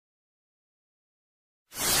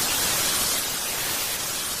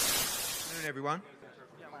Everyone.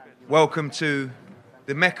 Welcome to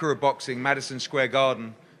the Mecca of boxing, Madison Square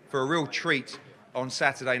Garden, for a real treat on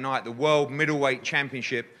Saturday night, the World Middleweight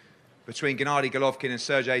Championship between Gennady Golovkin and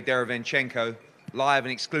Sergey Derevyanchenko, live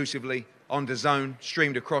and exclusively on DAZN,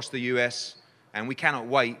 streamed across the US, and we cannot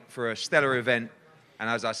wait for a stellar event, and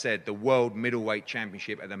as I said, the World Middleweight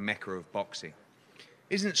Championship at the Mecca of boxing.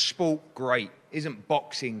 Isn't sport great? Isn't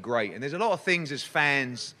boxing great? And there's a lot of things as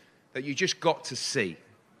fans that you just got to see.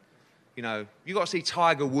 You know, you got to see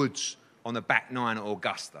Tiger Woods on the back nine at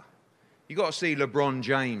Augusta. You got to see LeBron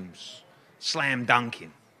James slam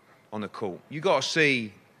dunking on the court. You got to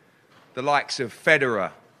see the likes of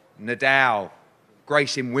Federer, Nadal,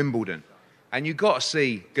 gracing Wimbledon. And you got to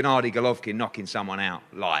see Gennady Golovkin knocking someone out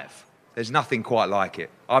live. There's nothing quite like it.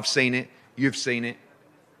 I've seen it. You've seen it.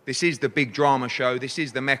 This is the big drama show. This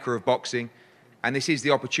is the Mecca of boxing. And this is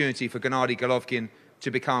the opportunity for Gennady Golovkin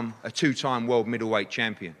to become a two-time world middleweight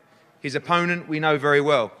champion. His opponent, we know very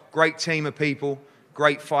well. Great team of people,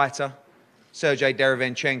 great fighter, Sergey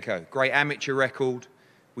Derevyanchenko. Great amateur record.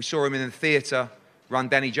 We saw him in the theatre, run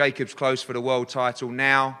Danny Jacobs close for the world title.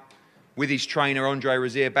 Now, with his trainer, Andre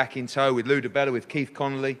Rozier, back in tow, with Lou DiBella, with Keith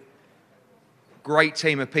Connolly. Great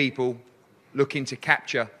team of people looking to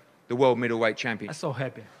capture the world middleweight champion. I'm so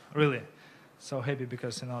happy, really. So happy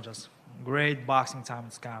because, you know, just great boxing time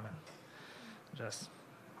is coming.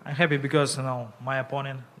 I'm happy because, you know, my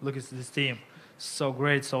opponent, look at this team, so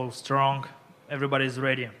great, so strong. Everybody is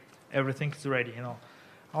ready. Everything is ready, you know.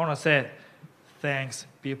 I want to say thanks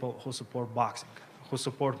people who support boxing, who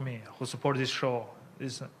support me, who support this show,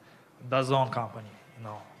 this DAZN company, you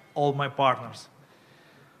know, all my partners,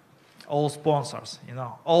 all sponsors, you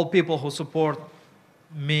know, all people who support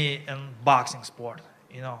me in boxing sport.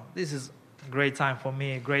 You know, this is a great time for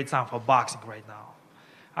me, great time for boxing right now.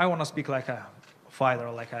 I want to speak like a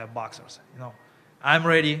fighter, like a boxer. You know, I'm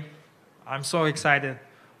ready. I'm so excited.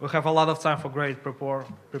 We have a lot of time for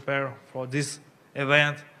prepare for this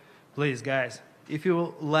event. Please, guys, if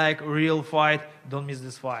you like real fight, don't miss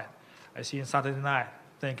this fight. I see you on Saturday night.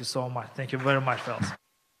 Thank you so much. Thank you very much, fellas.